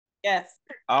Yes.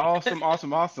 Awesome,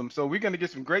 awesome, awesome. So we're going to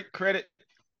get some great credit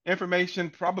information.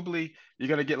 Probably you're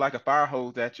going to get like a fire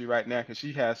hose at you right now because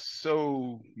she has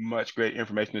so much great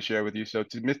information to share with you. So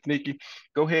to Miss Nikki,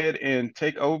 go ahead and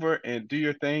take over and do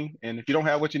your thing. And if you don't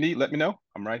have what you need, let me know.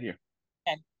 I'm right here.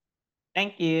 Okay.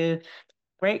 Thank you.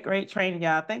 Great, great training,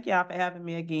 y'all. Thank y'all for having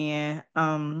me again.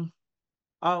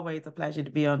 Always a pleasure to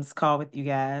be on this call with you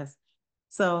guys.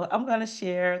 So I'm going to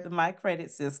share the My Credit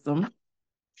system.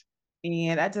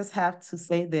 And I just have to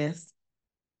say this,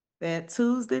 that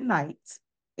Tuesday night,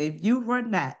 if you were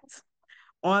not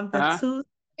on the Uh-huh.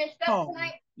 Tuesday call,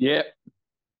 Yeah.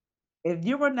 if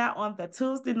you were not on the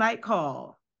Tuesday night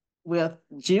call with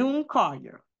June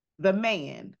Collier, the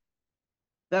man,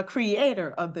 the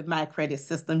creator of the My Credit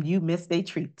system, you missed a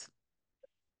treat.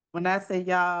 When I say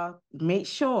y'all, make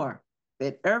sure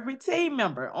that every team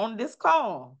member on this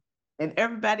call and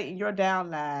everybody in your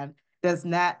downline does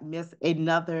not miss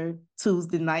another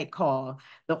Tuesday night call.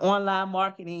 The online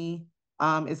marketing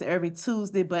is every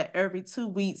Tuesday, but every 2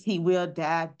 weeks he will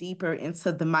dive deeper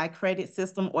into the My Credit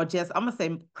system, or just I'm gonna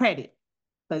say credit,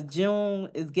 because June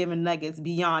is giving nuggets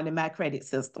beyond the My Credit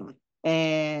system.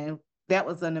 And that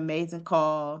was an amazing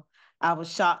call. I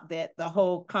was shocked that the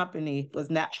whole company was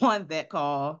not on that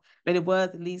call, but it was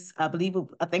at least, I believe,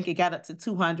 I think it got up to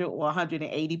 200 or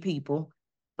 180 people.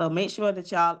 So make sure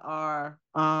that y'all are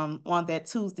on that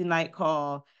Tuesday night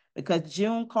call, because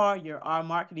June Collier, our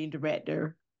marketing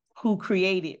director, who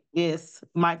created this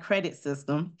My Credit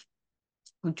system,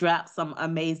 who dropped some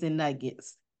amazing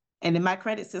nuggets. And then My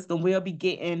Credit system will be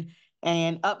getting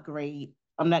an upgrade.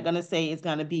 I'm not going to say it's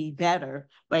going to be better,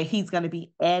 but he's going to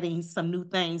be adding some new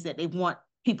things that they want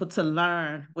people to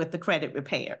learn with the credit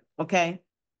repair. Okay.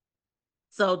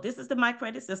 So this is the My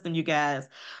Credit system, you guys.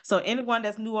 So anyone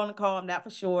that's new on the call, I'm not for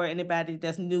sure anybody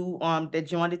that's new that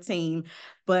joined the team,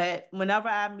 but whenever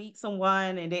I meet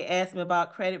someone and they ask me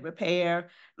about credit repair,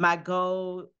 my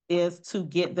goal is to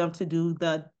get them to do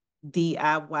the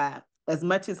DIY. As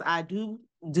much as I do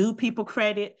people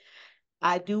credit,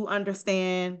 I do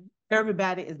understand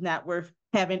everybody is not worth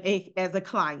having as a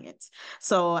client.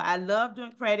 So I love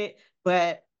doing credit,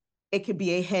 but it could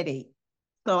be a headache.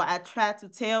 So I try to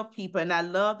tell people, and I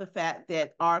love the fact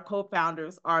that our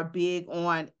co-founders are big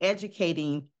on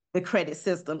educating the credit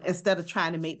system instead of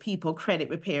trying to make people credit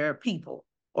repair people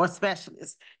or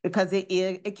specialists, because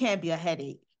it can be a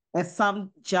headache. And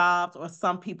some jobs or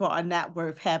some people are not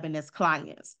worth having as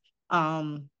clients.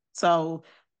 So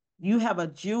you have a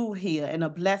jewel here and a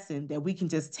blessing that we can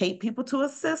just take people to a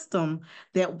system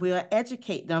that will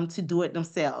educate them to do it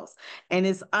themselves. And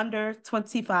it's under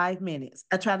 25 minutes.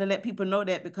 I try to let people know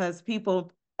that, because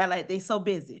people are like, they so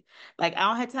busy. Like, I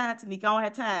don't have time, Tanika, I don't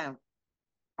have time.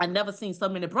 I never seen so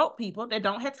many broke people that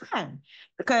don't have time,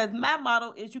 because my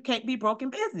motto is you can't be broke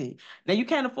and busy. Now you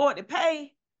can't afford to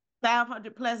pay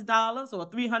 $500+ or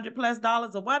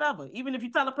 $300+ or whatever. Even if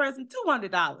you tell a person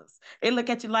 $200, they look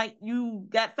at you like you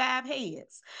got five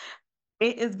heads.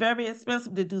 It is very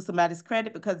expensive to do somebody's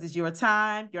credit, because it's your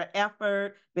time, your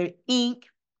effort, the ink,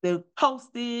 the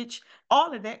postage,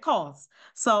 all of that costs.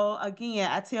 So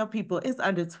again, I tell people it's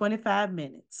under 25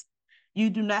 minutes. You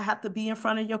do not have to be in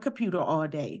front of your computer all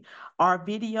day. Our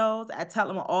videos, I tell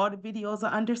them all the videos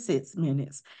are under 6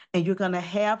 minutes, and you're going to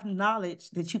have knowledge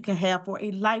that you can have for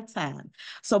a lifetime.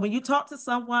 So when you talk to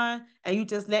someone and you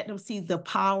just let them see the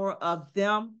power of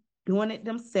them doing it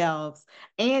themselves,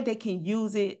 and they can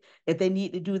use it if they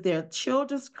need to do their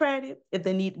children's credit, if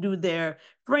they need to do their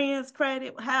friends'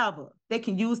 credit, however, they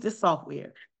can use this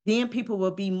software. Then people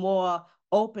will be more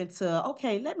open to,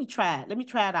 okay, let me try it. Let me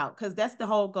try it out. Because that's the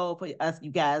whole goal for us,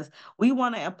 you guys. We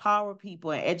want to empower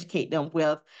people and educate them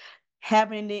with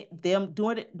having it, them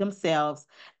doing it themselves,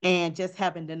 and just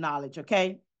having the knowledge.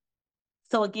 Okay.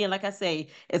 So again, like I say,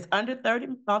 it's under 30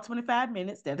 or 25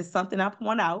 minutes. That is something I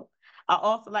point out. I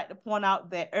also like to point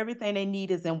out that everything they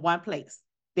need is in one place.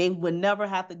 They would never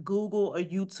have to Google or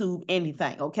YouTube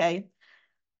anything, okay?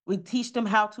 We teach them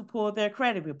how to pull their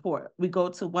credit report. We go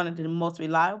to one of the most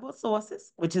reliable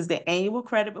sources, which is the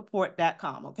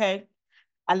annualcreditreport.com, okay?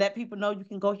 I let people know you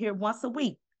can go here once a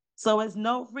week. So it's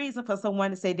no reason for someone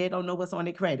to say they don't know what's on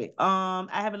their credit. I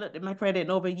haven't looked at my credit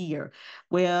in over a year.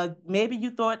 Well, maybe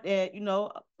you thought that,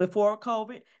 before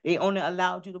COVID, they only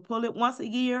allowed you to pull it once a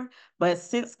year. But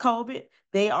since COVID,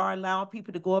 they are allowing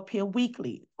people to go up here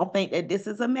weekly. I think that this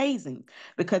is amazing,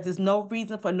 because there's no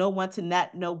reason for no one to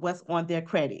not know what's on their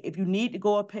credit. If you need to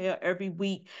go up here every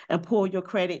week and pull your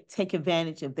credit, take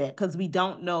advantage of that, because we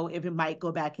don't know if it might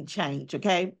go back and change,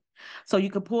 okay? So you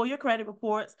can pull your credit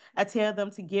reports. I tell them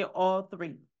to get all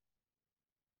three.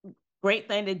 great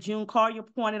thing that June Collier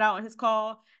pointed out in his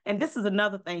call. And this is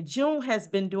another thing. June has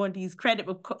been doing these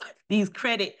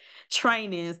credit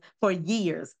trainings for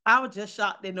years. I was just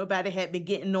shocked that nobody had been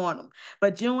getting on them.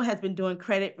 But June has been doing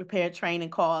credit repair training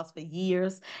calls for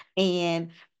years.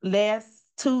 And last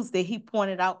Tuesday, he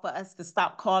pointed out for us to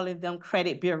stop calling them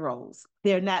credit bureaus.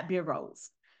 They're not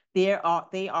bureaus. They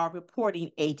are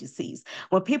reporting agencies.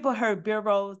 When people heard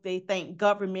bureaus, they think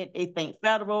government, they think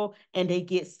federal, and they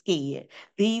get scared.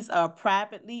 These are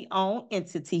privately owned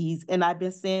entities, and I've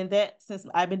been saying that since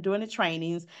I've been doing the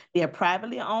trainings. They're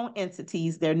privately owned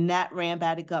entities. They're not ran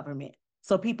by the government.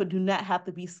 So people do not have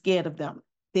to be scared of them.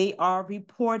 They are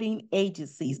reporting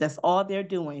agencies. That's all they're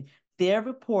doing. They're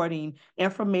reporting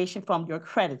information from your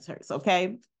creditors,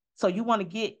 okay? So you want to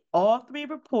get all three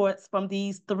reports from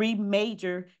these three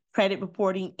major credit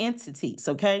reporting entities,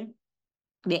 okay?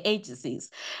 The agencies.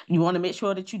 You want to make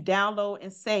sure that you download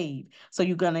and save. So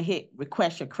you're going to hit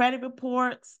request your credit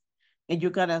reports, and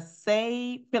you're going to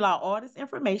fill out all this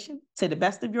information to the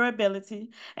best of your ability.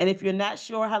 And if you're not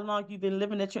sure how long you've been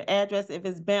living at your address, if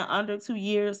it's been under 2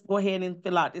 years, go ahead and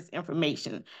fill out this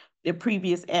information, the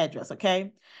previous address,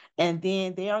 okay? And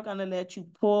then they are going to let you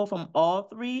pull from all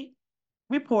three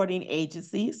reporting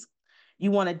agencies. You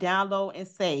want to download and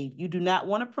save. You do not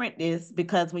want to print this,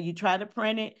 because when you try to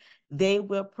print it, they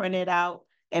will print it out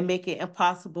and make it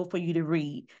impossible for you to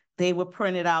read. They will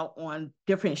print it out on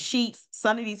different sheets.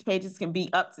 Some of these pages can be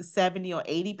up to 70 or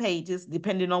 80 pages,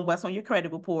 depending on what's on your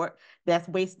credit report. That's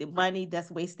wasted money.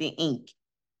 That's wasted ink.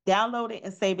 Download it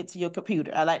and save it to your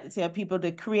computer. I like to tell people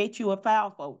to create you a file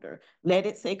folder. Let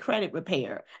it say credit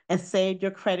repair and save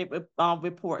your credit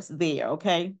reports there,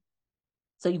 okay?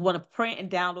 So you want to print and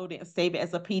download it and save it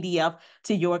as a PDF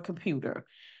to your computer.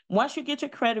 Once you get your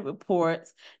credit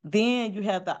reports, then you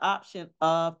have the option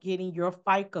of getting your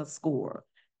FICO score.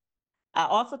 I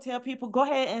also tell people, go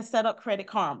ahead and set up Credit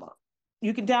Karma.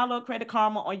 You can download Credit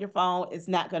Karma on your phone. It's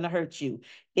not going to hurt you.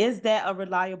 Is that a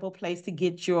reliable place to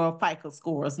get your FICO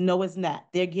scores? No, it's not.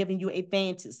 They're giving you a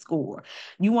Vantage score.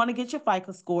 You want to get your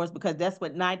FICO scores because that's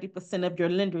what 90% of your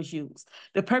lenders use.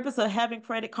 The purpose of having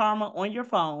Credit Karma on your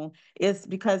phone is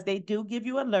because they do give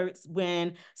you alerts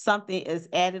when something is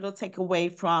added or taken away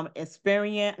from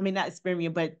Experian. I mean, not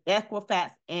Experian, but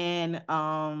Equifax and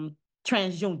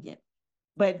TransUnion.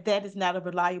 But that is not a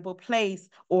reliable place,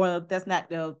 or that's not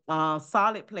the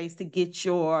solid place to get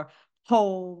your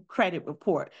whole credit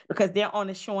report, because they're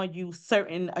only showing you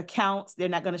certain accounts. They're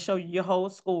not going to show you your whole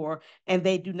score, and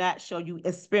they do not show you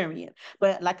Experian.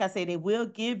 But like I say, they will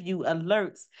give you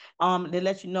alerts. They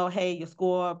let you know, hey, your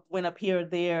score went up here or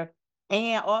there.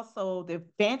 And also the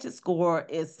Vantage score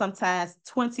is sometimes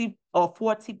 20 or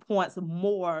 40 points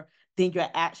more than your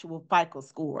actual FICO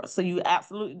score. So you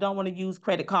absolutely don't want to use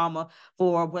Credit Karma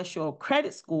for what's your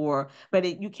credit score, but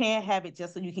you can have it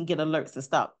just so you can get alerts and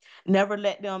stuff. Never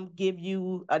let them give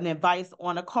you an advice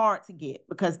on a card to get,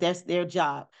 because that's their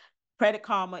job. Credit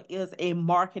Karma is a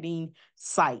marketing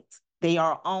site. They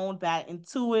are owned by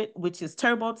Intuit, which is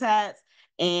TurboTax,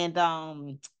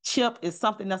 and Chip is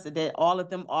something else, that all of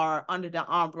them are under the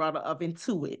umbrella of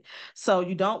Intuit. So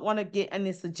you don't want to get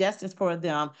any suggestions for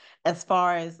them as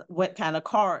far as what kind of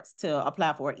cards to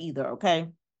apply for either, okay?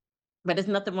 But there's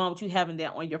nothing wrong with you having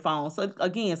that on your phone. So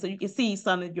again, so you can see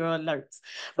some of your alerts.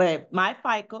 But my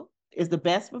FICO is the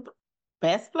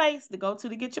best place to go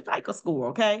to get your FICO score,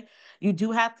 okay? You do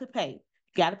have to pay.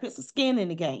 You got to put some skin in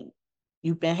the game.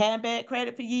 You've been having bad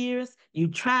credit for years. You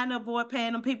trying to avoid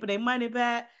paying them people their money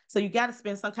back. So you got to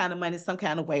spend some kind of money some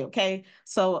kind of way, okay?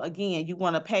 So again, you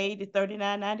want to pay the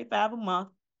 $39.95 a month.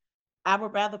 I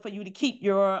would rather for you to keep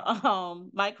your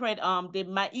myCredit the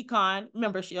myEcon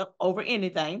membership over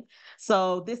anything.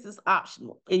 So this is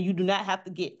optional, and you do not have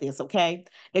to get this, okay?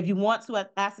 If you want to,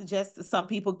 I suggest to some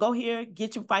people, go here,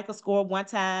 get your FICO score one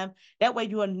time. That way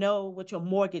you will know what your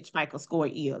mortgage FICO score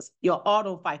is, your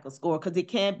auto FICO score, because it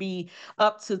can be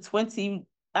up to 20,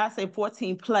 I say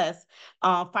 14 plus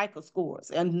FICO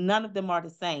scores, and none of them are the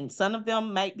same. Some of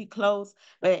them might be close,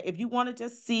 but if you want to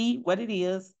just see what it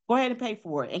is, go ahead and pay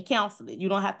for it and cancel it. You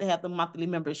don't have to have the monthly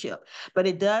membership, but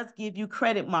it does give you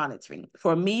credit monitoring.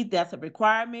 For me, that's a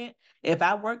requirement if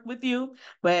I work with you,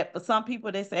 but for some people,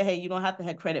 they say, hey, you don't have to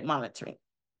have credit monitoring.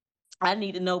 I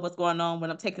need to know what's going on when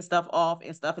I'm taking stuff off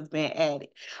and stuff is being added.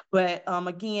 But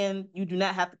again, you do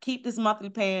not have to keep this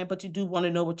monthly plan, but you do want to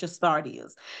know what your start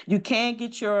is. You can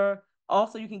get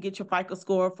also, you can get your FICO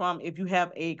score from, if you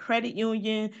have a credit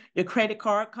union, your credit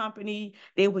card company,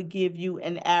 they would give you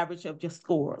an average of your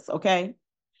scores, okay?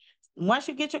 Once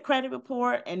you get your credit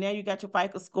report and now you got your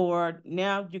FICO score,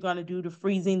 now you're going to do the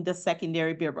freezing the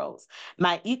secondary bureaus.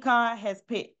 My econ has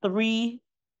picked three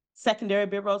secondary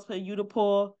bureaus for you to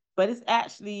pull, but it's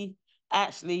actually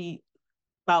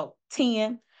about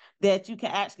 10 that you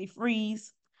can actually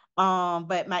freeze.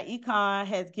 But my econ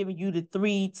has given you the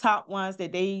 3 top ones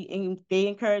that they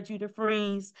encourage you to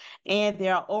freeze, and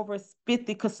there are over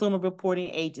 50 consumer reporting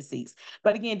agencies.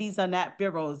 But again, these are not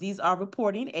bureaus; these are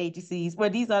reporting agencies. Well,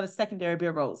 these are the secondary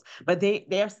bureaus, but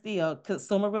they're still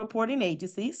consumer reporting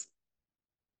agencies,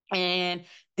 and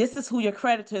this is who your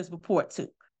creditors report to.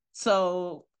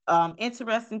 So,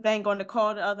 interesting thing on the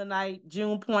call the other night,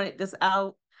 June pointed this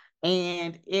out,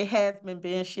 and it has been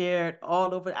being shared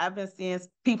all over. I've been seeing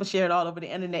people share it all over the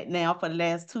internet now for the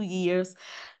last 2 years.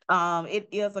 It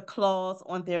is a clause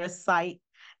on their site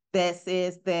that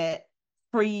says that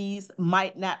freeze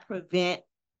might not prevent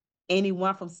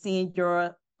anyone from seeing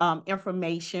your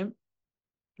information,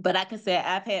 but I can say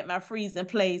I've had my freeze in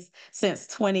place since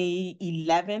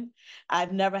 2011.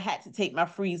 I've never had to take my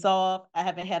freeze off. I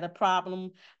haven't had a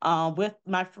problem with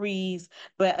my freeze.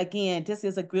 But again, this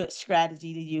is a good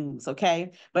strategy to use,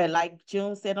 okay? But like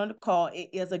June said on the call, it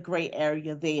is a gray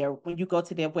area there when you go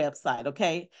to their website,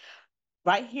 okay?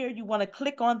 Right here, you want to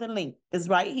click on the link. It's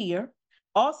right here.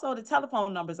 Also, the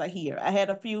telephone numbers are here. I had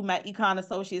a few of my econ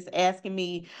associates asking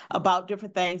me about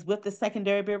different things with the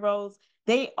secondary bureaus.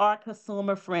 They are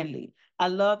consumer friendly. I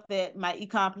love that my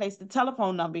econ placed the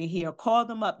telephone number in here. Call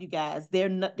them up, you guys. They're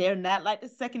not like the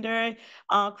secondary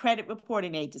credit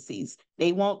reporting agencies.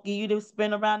 They won't give you to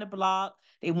spin around the block.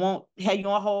 They won't have you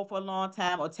on hold for a long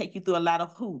time or take you through a lot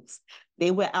of hoops. They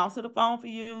will answer the phone for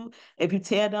you. If you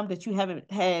tell them that you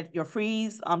haven't had your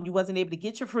freeze, you wasn't able to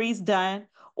get your freeze done,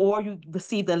 or you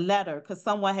received a letter because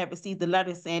someone had received a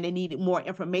letter saying they needed more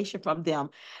information from them,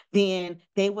 then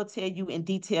they will tell you in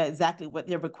detail exactly what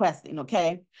they're requesting,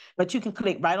 okay? But you can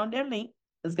click right on their link.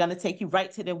 It's going to take you right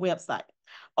to their website.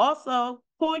 Also,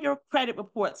 pull your credit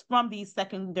reports from these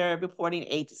secondary reporting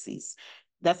agencies.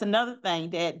 That's another thing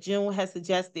that June has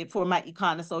suggested for my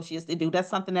econ associates to do. That's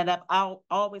something that I've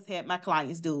always had my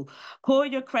clients do. Pull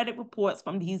your credit reports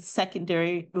from these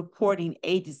secondary reporting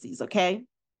agencies, okay?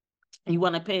 You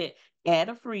want to add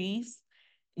a freeze.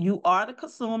 You are the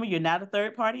consumer, you're not a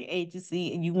third party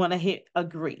agency, and you want to hit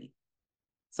agree.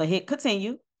 So hit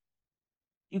continue.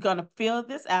 You're going to fill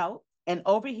this out. And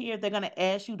over here, they're going to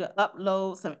ask you to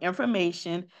upload some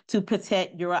information to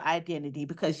protect your identity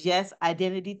because, yes,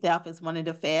 identity theft is one of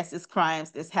the fastest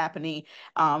crimes that's happening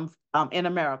in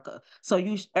America. So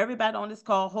everybody on this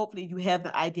call, hopefully you have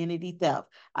the identity theft.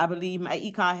 I believe my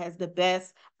econ has the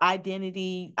best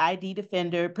identity ID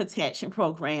defender protection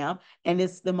program, and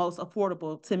it's the most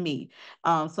affordable to me.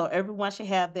 So everyone should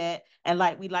have that. And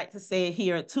like we like to say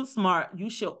here at Too Smart,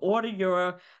 you should order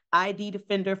your ID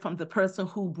defender from the person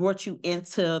who brought you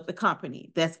into the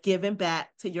company that's giving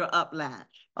back to your upline.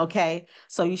 Okay.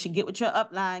 So you should get with your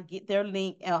upline, get their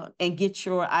link and get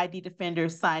your ID defender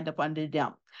signed up under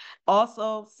them.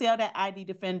 Also sell that ID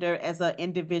defender as an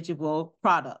individual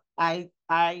product. I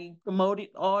promote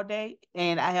it all day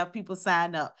and I have people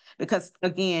sign up because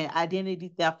again,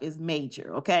 identity theft is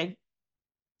major. Okay.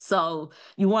 So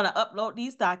you want to upload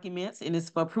these documents and it's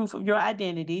for proof of your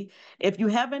identity. If you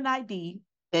have an ID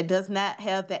that does not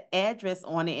have the address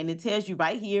on it and it tells you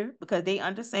right here because they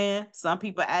understand some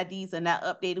people IDs are not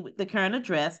updated with the current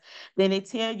address, then they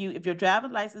tell you if your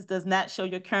driver's license does not show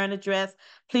your current address,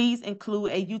 please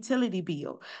include a utility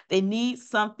bill. They need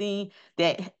something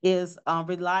that is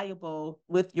reliable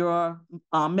with your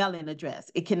mailing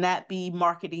address. It cannot be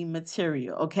marketing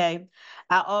material, okay?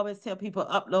 I always tell people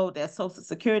upload their social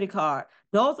security card.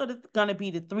 Those are going to be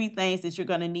the 3 things that you're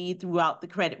going to need throughout the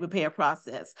credit repair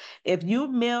process. If you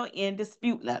mail in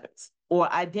dispute letters or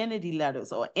identity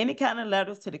letters or any kind of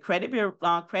letters to the credit bureau,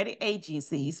 credit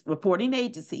agencies, reporting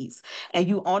agencies, and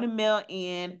you only mail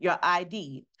in your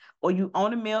ID or you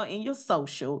only mail in your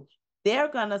social, they're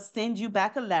going to send you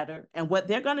back a letter. And what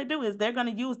they're going to do is they're going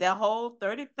to use that whole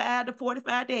 35 to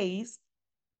 45 days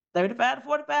 35 to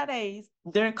 45 days.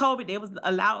 During COVID, they was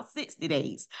allowed 60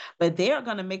 days, but they're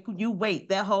going to make you wait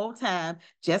that whole time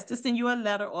just to send you a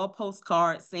letter or a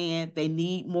postcard saying they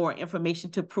need more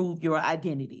information to prove your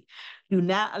identity. Do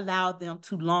not allow them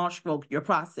to long stroke your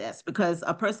process because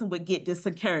a person would get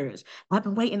disencouraged. I've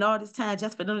been waiting all this time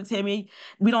just for them to tell me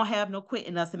we don't have no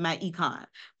quitting us in my econ.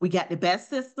 We got the best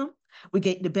system. We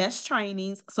get the best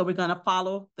trainings. So we're going to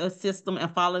follow the system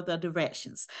and follow the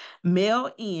directions.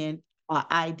 Mail in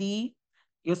ID,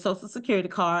 your social security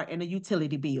card, and a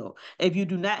utility bill. If you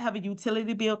do not have a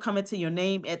utility bill coming to your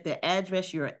name at the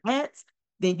address you're at,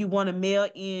 then you want to mail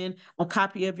in a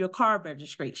copy of your car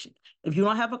registration. If you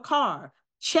don't have a car,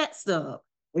 check stub.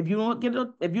 If you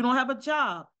don't have a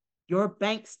job, your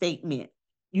bank statement.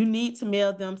 You need to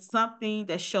mail them something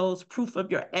that shows proof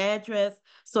of your address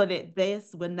so that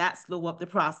this will not slow up the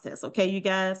process. Okay, you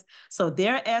guys? So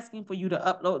they're asking for you to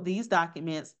upload these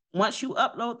documents. Once you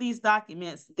upload these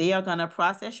documents, they are going to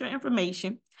process your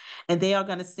information and they are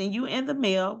going to send you in the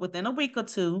mail within a week or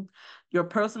two your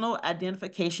personal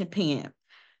identification PIN.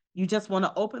 You just want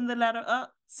to open the letter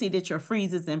up, see that your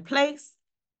freeze is in place,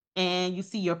 and you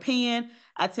see your pen.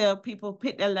 I tell people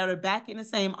put that letter back in the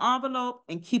same envelope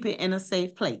and keep it in a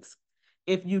safe place.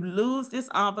 If you lose this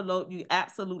envelope, you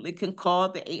absolutely can call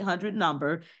the 800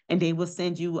 number and they will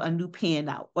send you a new pen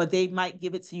out, or they might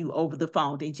give it to you over the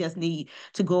phone. They just need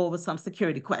to go over some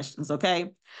security questions,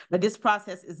 okay? But this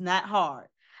process is not hard.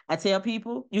 I tell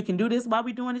people you can do this while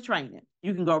we're doing the training.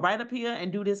 You can go right up here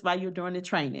and do this while you're doing the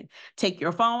training. Take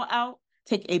your phone out,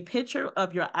 take a picture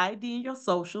of your ID and your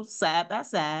social side by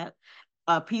side,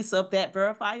 a piece of that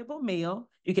verifiable mail.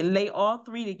 You can lay all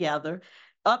three together,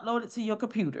 upload it to your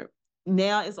computer.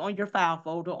 Now it's on your file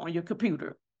folder on your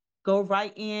computer. Go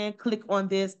right in, click on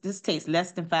this. This takes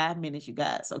less than 5 minutes, you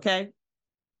guys, okay?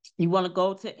 You want to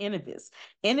go to Innovis.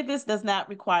 Innovis does not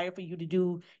require for you to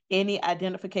do any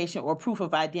identification or proof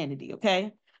of identity,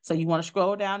 okay? So you want to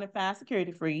scroll down and find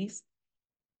security freeze.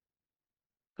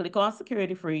 Click on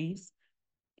security freeze.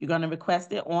 You're going to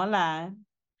request it online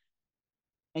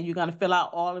and you're going to fill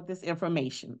out all of this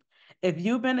information. If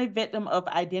you've been a victim of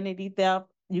identity theft,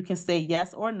 you can say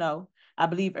yes or no. I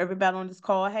believe everybody on this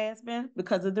call has been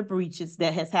because of the breaches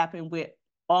that has happened with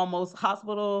almost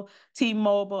hospital,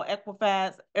 T-Mobile,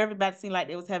 Equifax. Everybody seemed like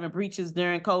they was having breaches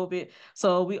during COVID.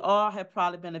 So we all have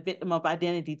probably been a victim of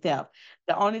identity theft.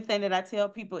 The only thing that I tell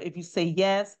people, if you say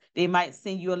yes, they might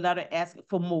send you a letter asking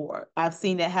for more. I've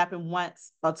seen that happen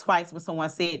once or twice when someone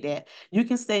said that. You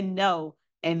can say no,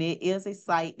 and it is a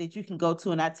site that you can go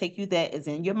to, and I take you that is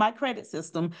in your myCredit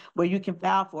system where you can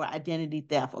file for identity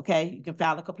theft, okay? You can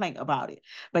file a complaint about it.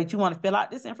 But you want to fill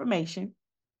out this information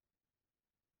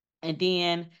and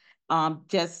then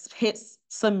just hit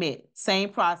submit. Same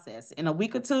process. In a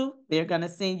week or two, they're going to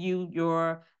send you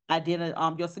your identity,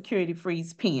 your security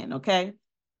freeze PIN, okay?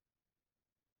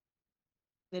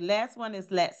 The last one is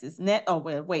LexisNet. Oh,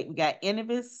 wait, we got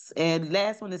Innovis, and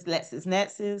last one is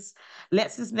LexisNexis.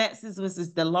 LexisNexis, which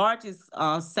is the largest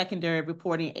secondary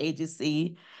reporting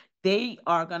agency. They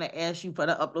are going to ask you for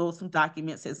to upload some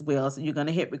documents as well. So you're going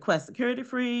to hit request security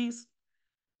freeze,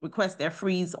 request their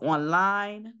freeze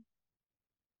online,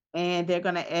 and they're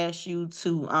going to ask you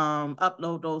to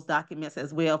upload those documents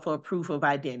as well for proof of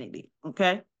identity.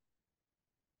 Okay.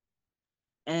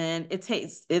 And it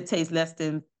takes less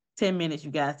than 10 minutes, you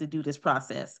guys, to do this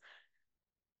process.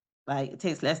 Like it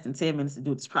takes less than 10 minutes to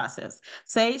do this process.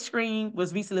 Sage Screen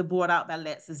was recently bought out by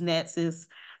LexisNexis.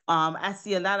 I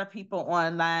see a lot of people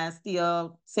online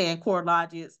still saying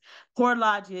CoreLogics.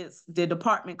 CoreLogics, the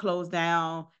department closed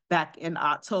down back in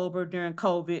October during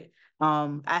COVID.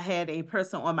 I had a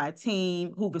person on my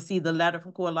team who received a letter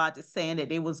from CoreLogics saying that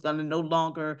they was going to no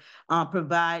longer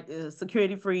provide a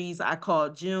security freeze. I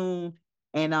called June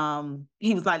and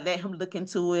he was like, let him look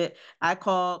into it. I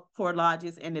called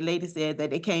CoreLogics and the lady said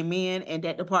that they came in and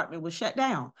that department was shut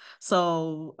down.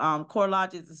 So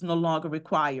CoreLogics is no longer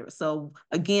required. So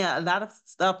again, a lot of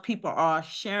stuff people are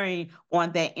sharing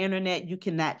on that internet you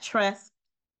cannot trust.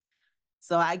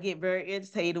 So I get very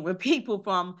irritated when people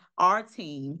from our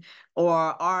team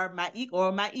or my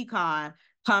econ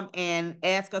come and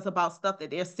ask us about stuff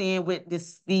that they're seeing with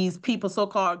these people,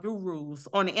 so-called gurus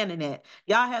on the internet.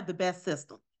 Y'all have the best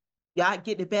system. Y'all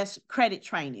get the best credit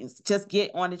trainings. Just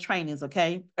get on the trainings,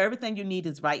 okay? Everything you need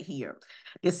is right here.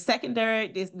 This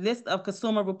list of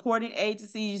consumer reporting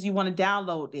agencies, you want to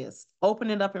download this.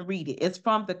 Open it up and read it. It's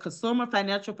from the Consumer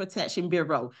Financial Protection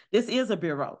Bureau. This is a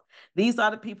bureau. These are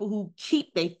the people who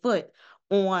keep their foot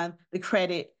on the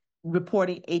credit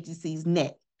reporting agency's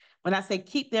neck. When I say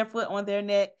keep their foot on their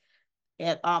neck,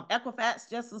 and Equifax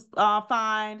just was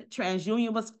fined.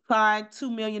 TransUnion was fined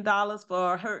 $2 million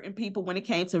for hurting people when it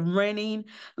came to renting.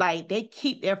 Like they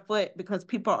keep their foot because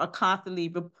people are constantly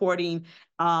reporting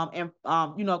and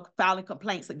filing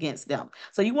complaints against them.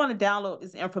 So you want to download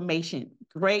this information.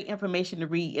 Great information to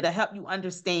read. It'll help you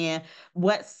understand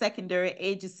what secondary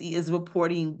agency is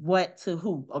reporting what to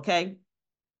who. Okay.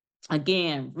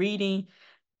 Again, reading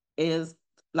is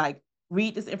like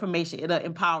read this information. It'll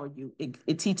empower you.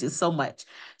 It teaches so much.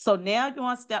 So now you're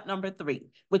on step number 3,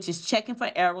 which is checking for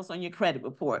errors on your credit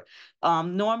report.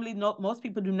 Normally, most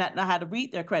people do not know how to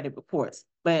read their credit reports,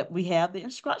 but we have the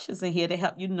instructions in here to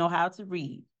help you know how to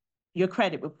read your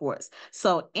credit reports.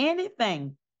 So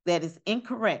anything that is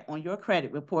incorrect on your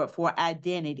credit report for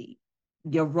identity,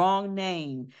 your wrong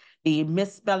name, the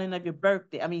misspelling of your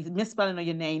birthday, misspelling of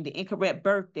your name, the incorrect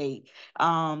birth date,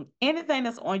 anything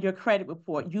that's on your credit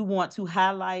report, you want to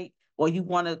highlight or you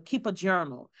want to keep a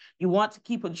journal. You want to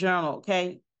keep a journal,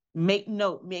 okay? Make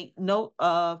note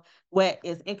of what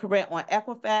is incorrect on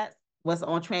Equifax, what's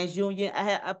on TransUnion.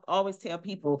 I always tell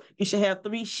people you should have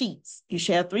 3 sheets. You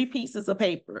should have 3 pieces of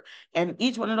paper, and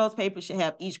each one of those papers should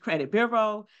have each credit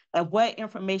bureau and what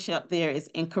information up there is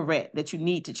incorrect that you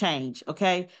need to change,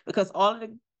 okay? Because all of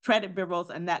the credit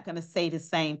bureaus are not going to say the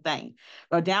same thing.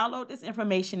 Or download this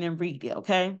information and read it,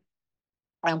 okay?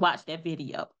 And watch that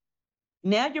video.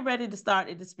 Now you're ready to start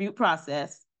a dispute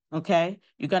process, okay?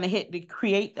 You're going to hit the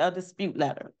create a dispute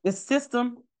letter. The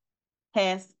system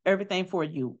has everything for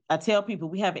you. I tell people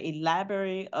we have a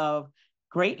library of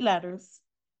great letters,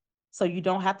 so you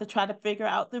don't have to try to figure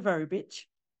out the verbiage.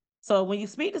 So when you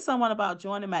speak to someone about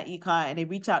joining myEcon and they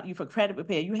reach out to you for credit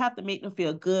repair, you have to make them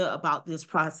feel good about this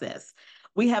process.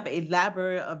 We have a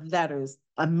library of letters,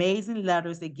 amazing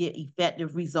letters that get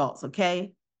effective results,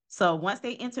 okay? So once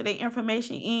they enter their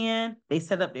information in, they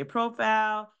set up their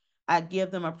profile, I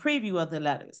give them a preview of the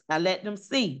letters. I let them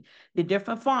see the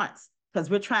different fonts because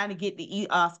we're trying to get the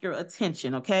Oscar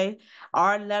attention, okay?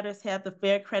 Our letters have the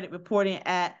Fair Credit Reporting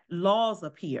Act laws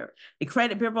up here. The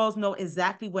credit bureaus know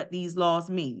exactly what these laws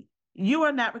mean. You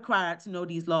are not required to know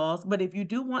these laws, but if you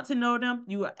do want to know them,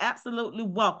 you are absolutely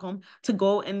welcome to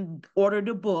go and order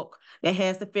the book that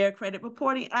has the Fair Credit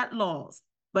Reporting Act laws.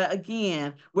 But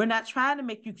again, we're not trying to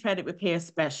make you credit repair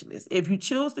specialists. If you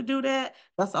choose to do that,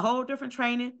 that's a whole different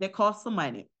training that costs some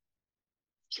money.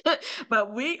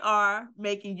 But we are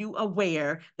making you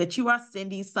aware that you are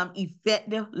sending some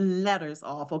effective letters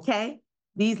off, okay?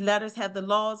 These letters have the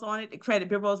laws on it. The credit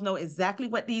bureaus know exactly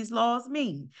what these laws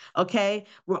mean, okay?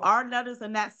 Where our letters are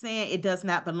not saying it does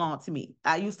not belong to me.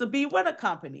 I used to be with a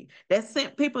company that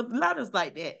sent people letters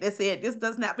like that. That said, this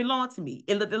does not belong to me.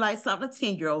 It looked like something a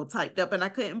 10-year-old typed up, and I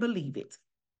couldn't believe it.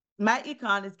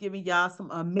 myEcon is giving y'all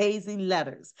some amazing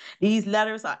letters. These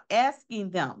letters are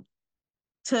asking them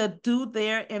to do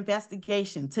their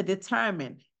investigation to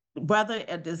determine whether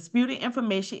a disputed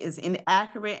information is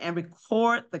inaccurate and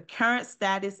record the current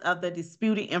status of the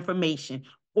disputed information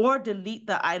or delete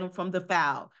the item from the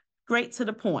file. Straight to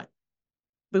the point.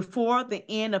 Before the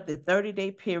end of the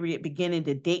 30-day period beginning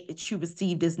the date that you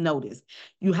received this notice.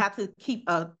 You have to keep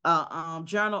a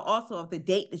journal also of the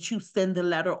date that you send the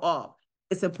letter off.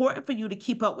 It's important for you to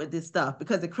keep up with this stuff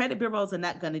because the credit bureaus are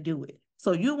not going to do it.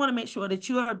 So you want to make sure that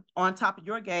you are on top of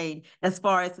your game as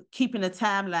far as keeping a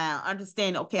timeline,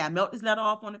 understanding, okay, I mailed this letter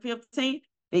off on the 15th.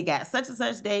 They got such and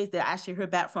such days that I should hear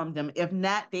back from them. If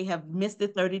not, they have missed the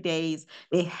 30 days.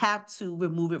 They have to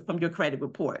remove it from your credit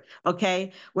report,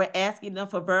 okay? We're asking them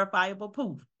for verifiable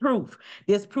proof.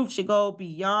 This proof should go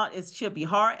beyond, it should be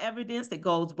hard evidence that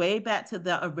goes way back to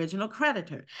the original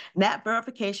creditor, not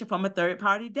verification from a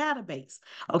third-party database,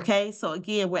 okay? So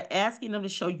again, we're asking them to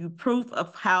show you proof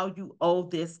of how you owe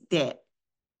this debt.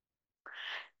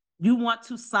 You want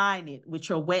to sign it with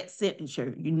your wet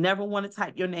signature. You never want to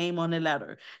type your name on the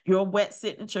letter. Your wet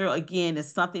signature, again,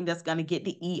 is something that's going to get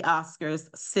the eOscars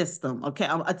system, okay,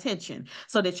 attention,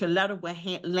 so that your letter will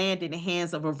land in the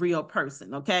hands of a real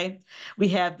person, okay? We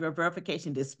have your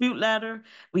verification dispute letter.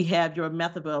 We have your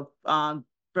method of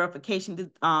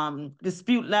verification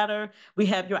dispute letter. We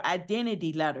have your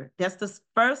identity letter. That's the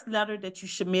first letter that you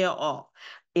should mail off,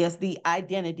 is the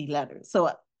identity letter.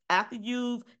 So after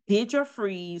you've did your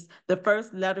freeze, the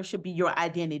first letter should be your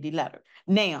identity letter.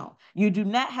 Now, you do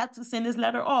not have to send this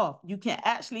letter off. You can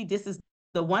actually, this is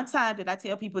the one time that I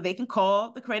tell people they can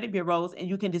call the credit bureaus and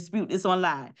you can dispute this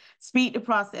online. Speed the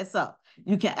process up.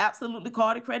 You can absolutely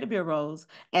call the credit bureaus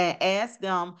and ask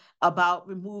them about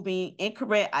removing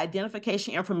incorrect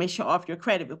identification information off your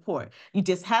credit report. You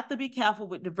just have to be careful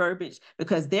with the verbiage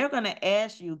because they're going to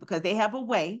ask you, because they have a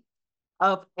way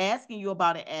of asking you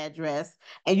about an address,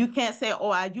 and you can't say,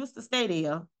 oh, I used to stay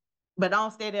there, but I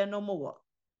don't stay there no more.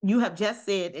 You have just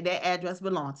said that that address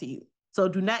belongs to you. So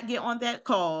do not get on that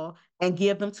call and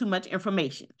give them too much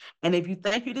information. And if you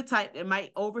think you're the type that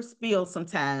might overspill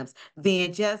sometimes,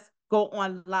 then just go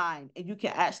online and you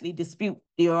can actually dispute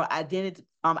your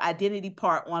identity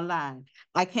part online.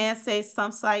 I can say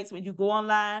some sites when you go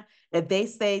online, if they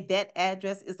say that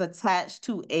address is attached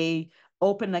to a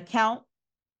open account,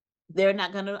 they're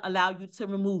not going to allow you to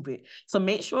remove it. So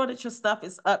make sure that your stuff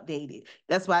is updated.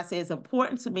 That's why I say it's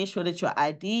important to make sure that your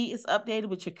ID is updated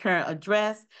with your current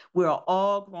address. We're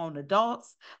all grown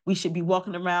adults. We should be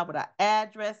walking around with our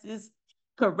addresses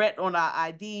correct on our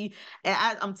ID.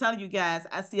 And I'm telling you guys,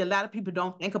 I see a lot of people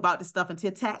don't think about this stuff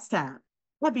until tax time.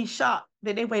 I'd be shocked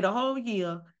that they wait a whole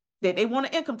year that they want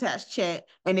an income tax check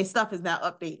and their stuff is not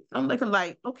updated. I'm looking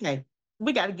like, okay,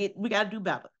 we got to do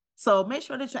better. So make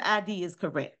sure that your ID is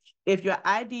correct. If your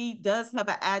ID does have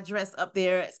an address up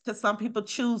there, because some people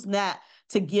choose not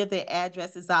to give their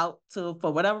addresses out to,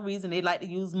 for whatever reason, they like to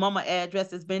use mama address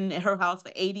that's been in her house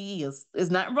for 80 years. There's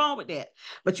nothing wrong with that.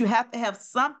 But you have to have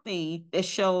something that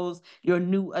shows your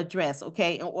new address,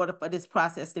 okay, in order for this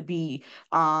process to be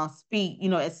as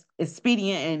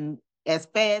expedient and as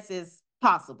fast as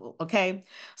possible. Okay.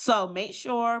 So make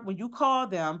sure when you call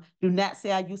them, do not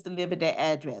say I used to live at that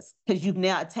address, because you've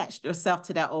now attached yourself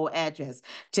to that old address.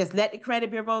 Just let the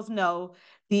credit bureaus know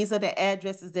these are the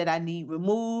addresses that I need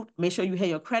removed. Make sure you have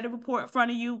your credit report in front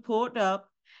of you, pulled up,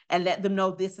 and let them know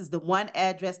this is the one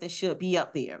address that should be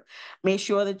up there. Make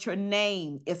sure that your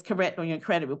name is correct on your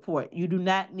credit report. You do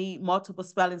not need multiple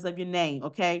spellings of your name.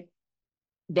 Okay.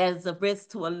 That is a risk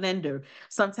to a lender.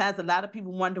 Sometimes a lot of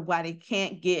people wonder why they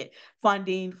can't get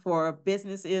funding for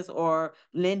businesses or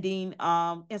lending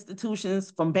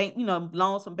institutions from bank,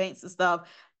 loans from banks and stuff.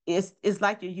 It's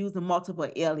like you're using multiple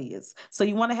aliases. So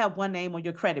you want to have one name on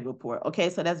your credit report. Okay,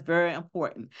 so that's very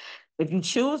important. If you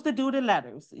choose to do the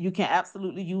letters, you can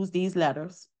absolutely use these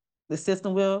letters. The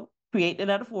system will create the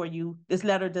letter for you. This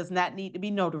letter does not need to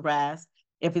be notarized.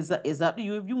 If it's up to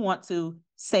you, if you want to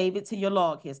save it to your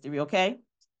log history. Okay.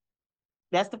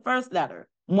 That's the first letter.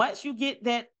 Once you get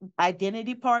that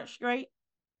identity part straight,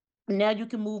 now you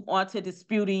can move on to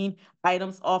disputing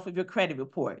items off of your credit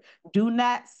report. Do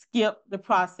not skip the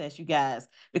process, you guys,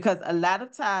 because a lot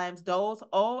of times those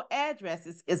old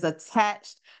addresses is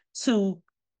attached to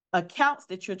accounts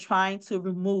that you're trying to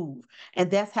remove. And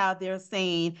that's how they're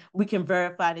saying we can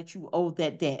verify that you owe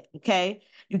that debt. Okay.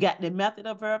 You got the method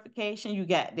of verification. You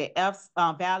got the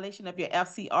violation of your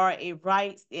FCRA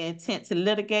rights, the intent to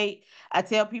litigate. I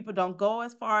tell people don't go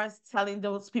as far as telling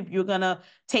those people you're going to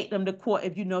take them to court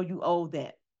if you know you owe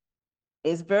that.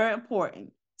 It's very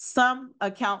important. Some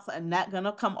accounts are not going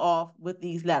to come off with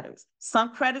these letters.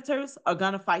 Some creditors are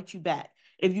going to fight you back.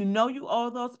 If you know you owe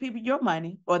those people your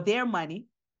money or their money,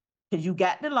 because you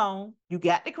got the loan, you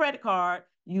got the credit card,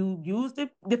 you use the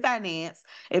finance.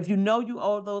 If you know you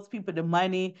owe those people the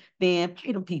money, then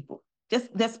pay them people.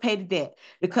 Just pay the debt.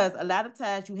 Because a lot of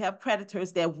times you have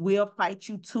creditors that will fight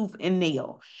you tooth and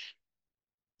nail.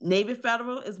 Navy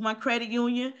Federal is my credit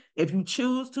union. If you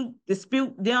choose to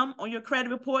dispute them on your credit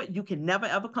report, you can never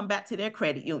ever come back to their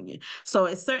credit union. So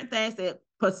it's certain things that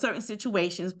for certain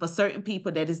situations, for certain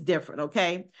people that is different,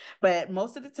 okay? But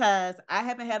most of the times I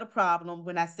haven't had a problem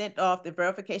when I sent off the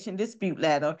verification dispute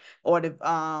letter or the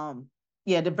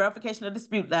verification of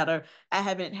dispute letter. I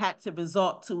haven't had to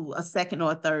resort to a second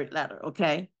or a third letter,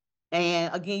 okay?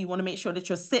 And again, you want to make sure that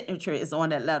your signature is on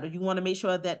that letter. You want to make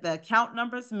sure that the account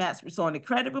numbers match what's on the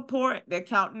credit report, the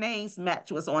account names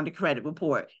match what's on the credit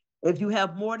report. If you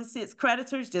have more than 6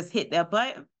 creditors, just hit that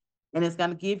button and it's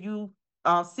going to give you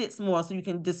 6 more, so you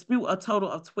can dispute a total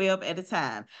of 12 at a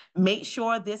time. Make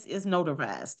sure this is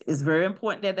notarized. It's very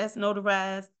important that that's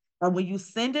notarized. And when you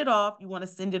send it off, you want to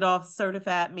send it off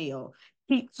certified mail.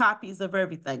 Keep copies of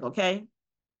everything, okay?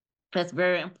 That's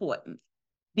very important.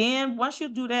 Then once you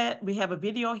do that, we have a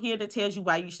video here that tells you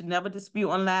why you should never dispute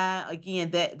online. Again,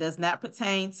 that does not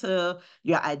pertain to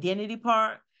your identity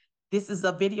part. This is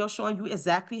a video showing you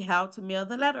exactly how to mail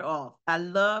the letter off. I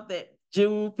love that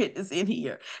June put this in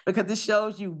here because it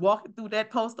shows you walking through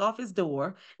that post office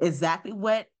door, exactly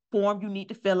what form you need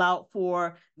to fill out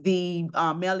for the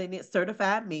mailing it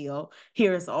certified mail.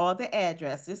 Here's all the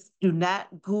addresses. Do not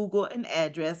Google an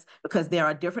address because there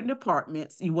are different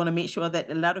departments. You want to make sure that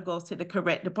the letter goes to the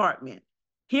correct department.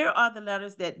 Here are the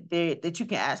letters that you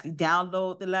can actually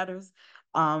download the letters.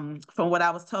 From what I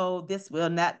was told, this will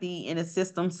not be in a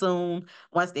system soon.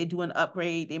 Once they do an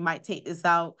upgrade, they might take this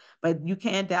out, but you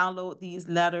can download these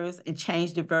letters and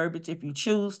change the verbiage if you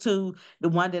choose to. The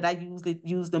one that I usually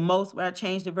use the most where I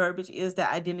change the verbiage is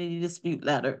the identity dispute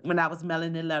letter when I was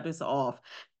mailing the letters off,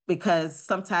 because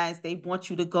sometimes they want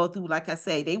you to go through, like I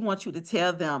say, they want you to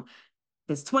tell them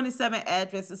there's 27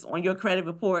 addresses on your credit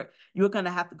report. You're going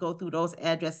to have to go through those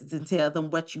addresses and tell them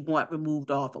what you want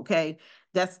removed off, okay?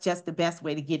 That's just the best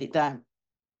way to get it done.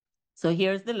 So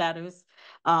here's the letters.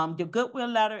 The goodwill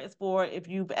letter is for if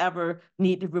you've ever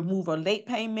need to remove a late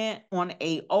payment on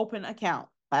a open account.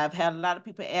 I've had a lot of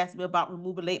people ask me about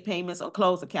removing late payments on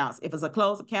closed accounts. If it's a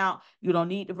closed account, you don't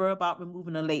need to worry about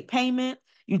removing a late payment.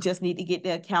 You just need to get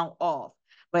the account off.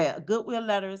 But goodwill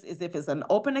letters is if it's an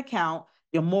open account,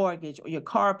 your mortgage or your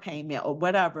car payment or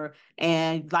whatever,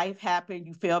 and life happened,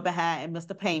 you fell behind and missed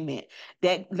a payment.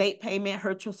 That late payment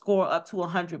hurt your score up to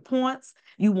 100 points.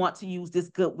 You want to use this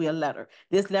goodwill letter.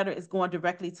 This letter is going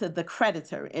directly to the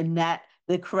creditor and not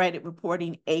the credit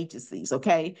reporting agencies,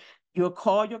 okay? You'll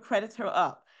call your creditor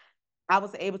up. I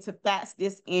was able to fax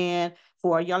this in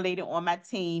for a young lady on my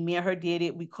team. Me and her did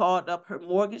it. We called up her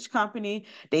mortgage company.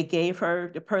 They gave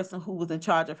her the person who was in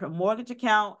charge of her mortgage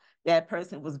account. That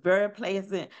person was very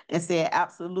pleasant and said,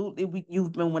 absolutely,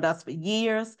 you've been with us for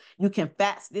years. You can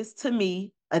fax this to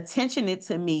me, attention it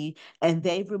to me, and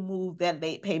they removed that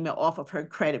late payment off of her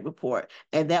credit report.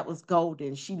 And that was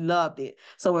golden. She loved it.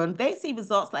 So when they see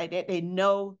results like that, they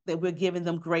know that we're giving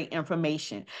them great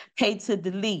information. Pay to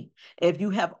delete. If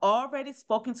you have already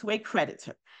spoken to a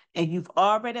creditor and you've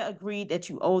already agreed that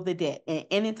you owe the debt and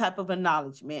any type of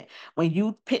acknowledgement, when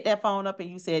you pick that phone up and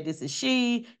you said, this is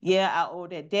she, yeah, I owe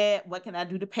that debt, what can I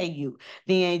do to pay you?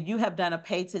 Then you have done a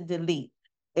pay to delete.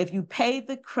 If you pay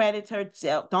the creditor,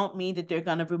 don't mean that they're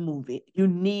going to remove it. You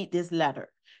need this letter.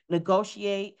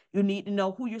 Negotiate. You need to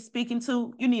know who you're speaking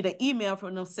to. You need an email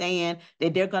from them saying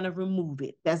that they're going to remove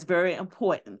it. That's very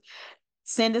important.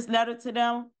 Send this letter to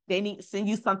them. They need to send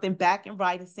you something back in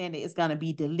writing saying that it's going to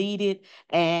be deleted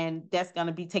and that's going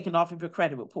to be taken off of your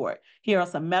credit report. Here are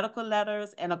some medical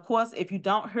letters. And of course, if you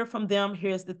don't hear from them,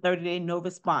 here's the 30-day no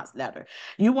response letter.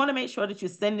 You want to make sure that you're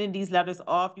sending these letters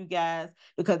off, you guys,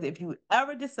 because if you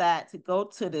ever decide to go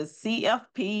to the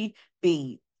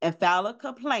CFPB and file a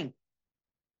complaint,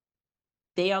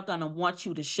 they are going to want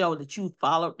you to show that you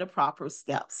followed the proper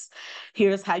steps.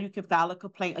 Here's how you can file a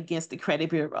complaint against the credit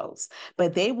bureaus.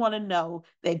 But they want to know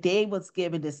that they was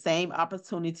given the same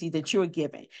opportunity that you're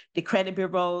giving. The credit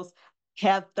bureaus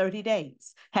have 30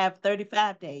 days, have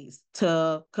 35 days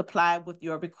to comply with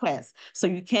your request. So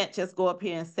you can't just go up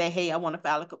here and say, hey, I want to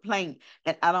file a complaint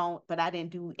and I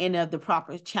didn't do any of the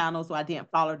proper channels or I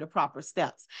didn't follow the proper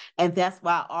steps. And that's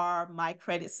why our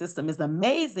myCredit system is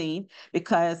amazing,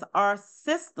 because our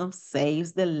system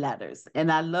saves the letters.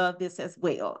 And I love this as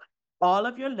well. All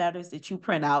of your letters that you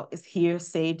print out is here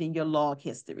saved in your log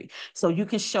history. So you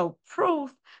can show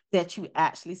proof that you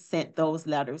actually sent those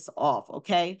letters off,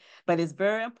 okay? But it's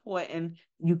very important.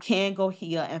 You can go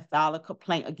here and file a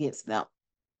complaint against them.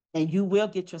 And you will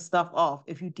get your stuff off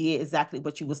if you did exactly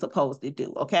what you were supposed to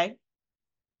do, okay?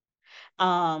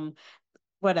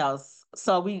 What else?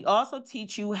 So we also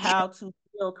teach you how to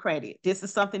build credit. This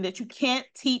is something that you can't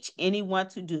teach anyone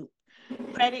to do.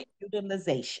 Credit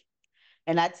utilization.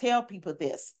 And I tell people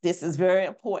this is very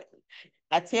important.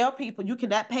 I tell people you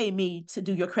cannot pay me to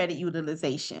do your credit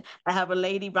utilization. I have a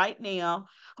lady right now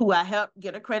who I helped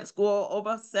get a credit score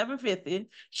over 750.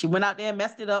 She went out there and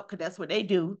messed it up because that's what they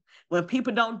do. When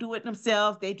people don't do it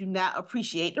themselves, they do not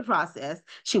appreciate the process.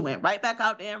 She went right back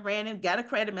out there and ran and got a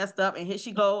credit messed up. And here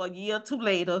she go a year or two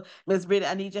later, Miss Riddick,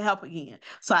 I need your help again.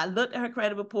 So I looked at her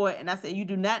credit report and I said, you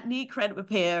do not need credit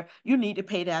repair. You need to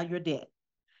pay down your debt.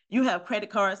 You have credit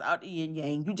cards out the yin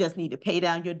yang. You just need to pay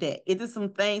down your debt. Is there some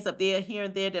things up there, here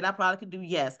and there that I probably could do?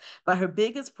 Yes. But her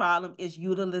biggest problem is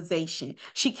utilization.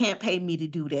 She can't pay me to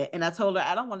do that. And I told her,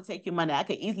 I don't want to take your money. I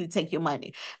could easily take your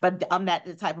money, but I'm not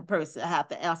the type of person. I have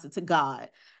to answer to God.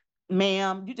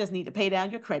 Ma'am, you just need to pay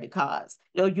down your credit cards.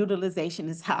 Your utilization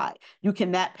is high. You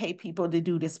cannot pay people to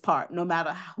do this part, no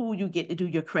matter who you get to do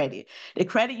your credit. The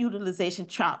credit utilization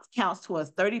counts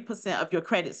towards 30% of your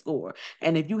credit score.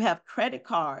 And if you have credit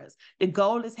cards, the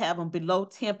goal is have them below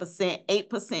 10%.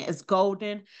 8% is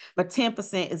golden, but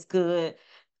 10% is good.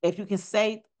 If you can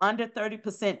say under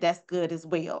 30%, that's good as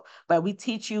well. But we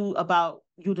teach you about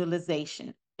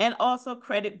utilization and also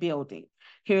credit building.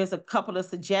 Here's a couple of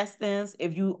suggestions.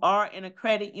 If you are in a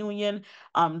credit union,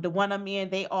 the one I'm in,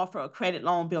 they offer a credit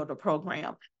loan builder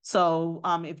program. So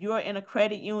if you're in a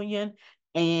credit union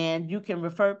and you can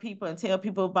refer people and tell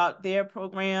people about their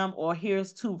program, or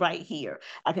here's two right here.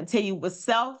 I can tell you with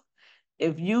Self,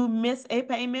 if you miss a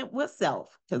payment with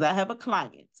Self, because I have a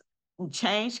client who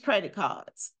changed credit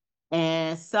cards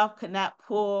and Self could not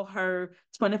pull her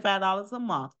 $25 a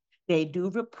month, they do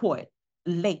report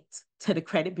late to the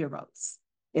credit bureaus.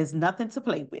 It's nothing to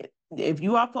play with. If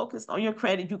you are focused on your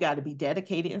credit, you got to be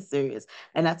dedicated and serious.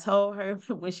 And I told her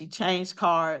when she changed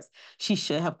cards, she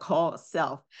should have called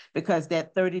Self, because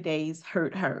that 30 days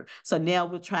hurt her. So now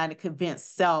we're trying to convince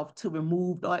Self to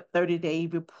remove that 30-day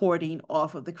reporting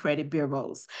off of the credit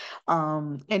bureaus.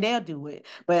 And they'll do it.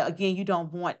 But again, you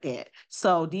don't want that.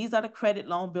 So these are the credit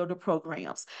loan builder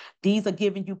programs. These are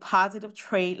giving you positive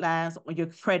trade lines on your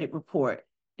credit report.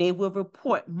 They will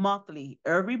report monthly,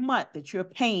 every month, that you're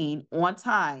paying on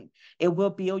time. It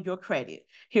will build your credit.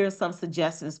 Here are some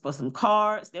suggestions for some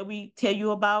cards that we tell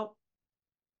you about.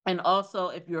 And also,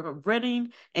 if you're renting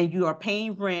and you are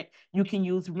paying rent, you can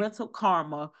use Rental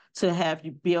Karma to have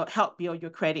you help build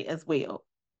your credit as well.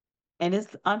 And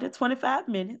it's under 25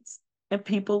 minutes, and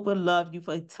people will love you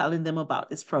for telling them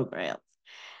about this program.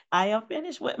 I am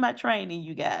finished with my training,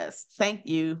 you guys. Thank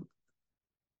you.